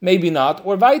 maybe not.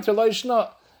 Or vaiter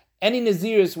loishna, any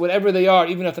naziris, whatever they are,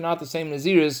 even if they're not the same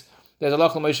naziris. There's a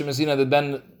lach Moshe Messina that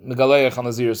Ben Megaleach on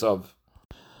Naziris of.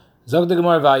 Zog the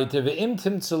Gemara Vayite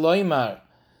ve'imtim tzaloimar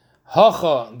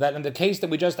hacha, that in the case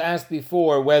that we just asked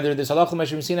before, whether this halach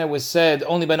Moshe Messina was said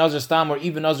only by Nazir Stam or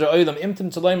even Nazir Oilam,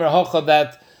 imtim tzaloimar hacha,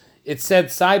 that it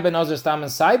said sai by Nazir Stam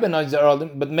and sai by Nazir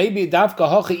Oilam, but maybe dafka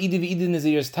hacha idi v'idi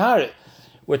Nazir's tare.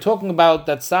 We're talking about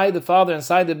that sai the father and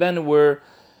sai the ben were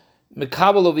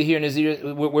Mekabel over here, Nazir,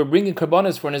 we're bringing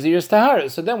karbonis for Nazir's tahara.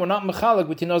 So then we're not mechalek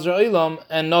between Nazir Oilam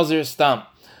and Nazir Stam.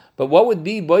 But what would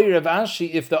be Boyer of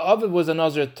Ashi if the Aviv was a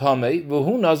Nazir Tameh,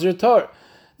 v'hu Nazir Tar?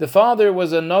 The father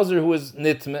was a Nazir who was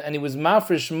Nitme, and he was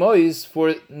mafresh mois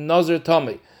for Nazir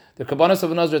Tameh. The karbonis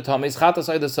of a Nazir Tameh is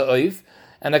chatas ayda sa'oif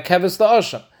and a keves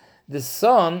la'asham. The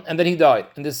son, and then he died.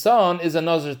 And the son is a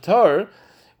Nazir Tar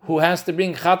who has to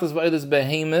bring chatas v'aydas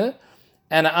behemah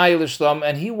and an ayil ishlam,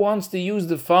 and he wants to use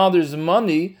the father's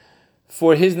money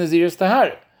for his Nazir's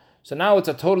tahara. So now it's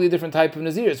a totally different type of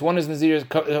Nazir's. One is Nazir's,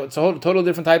 it's a totally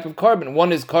different type of carbon.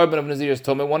 One is carbon of Nazir's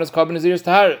Tomeh, one is carbon of Nazir's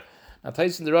tahara. Now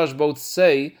Tais and the Rosh both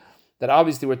say that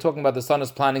obviously we're talking about the son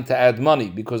is planning to add money,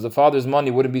 because the father's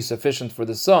money wouldn't be sufficient for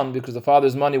the son, because the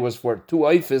father's money was for 2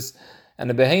 oifis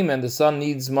and a behemoth, and the son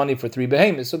needs money for 3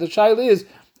 behemoths. So the child is,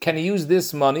 can he use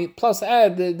this money, plus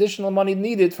add the additional money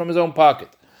needed from his own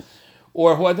pocket?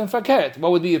 Or who hadn't fakert?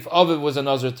 What would be if Aviv was a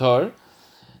Nazir Tar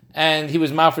and he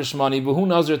was mafresh money, but who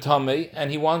Nazir Tameh, and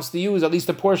he wants to use at least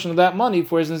a portion of that money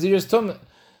for his Nazir's Tumah?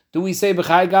 Do we say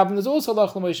b'chai gavin? There's also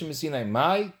lach l'moshe Messina.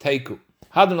 My teiku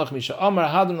hadron lach misha amar,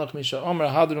 hadron lach misha amar,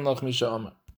 hadron lach misha amar.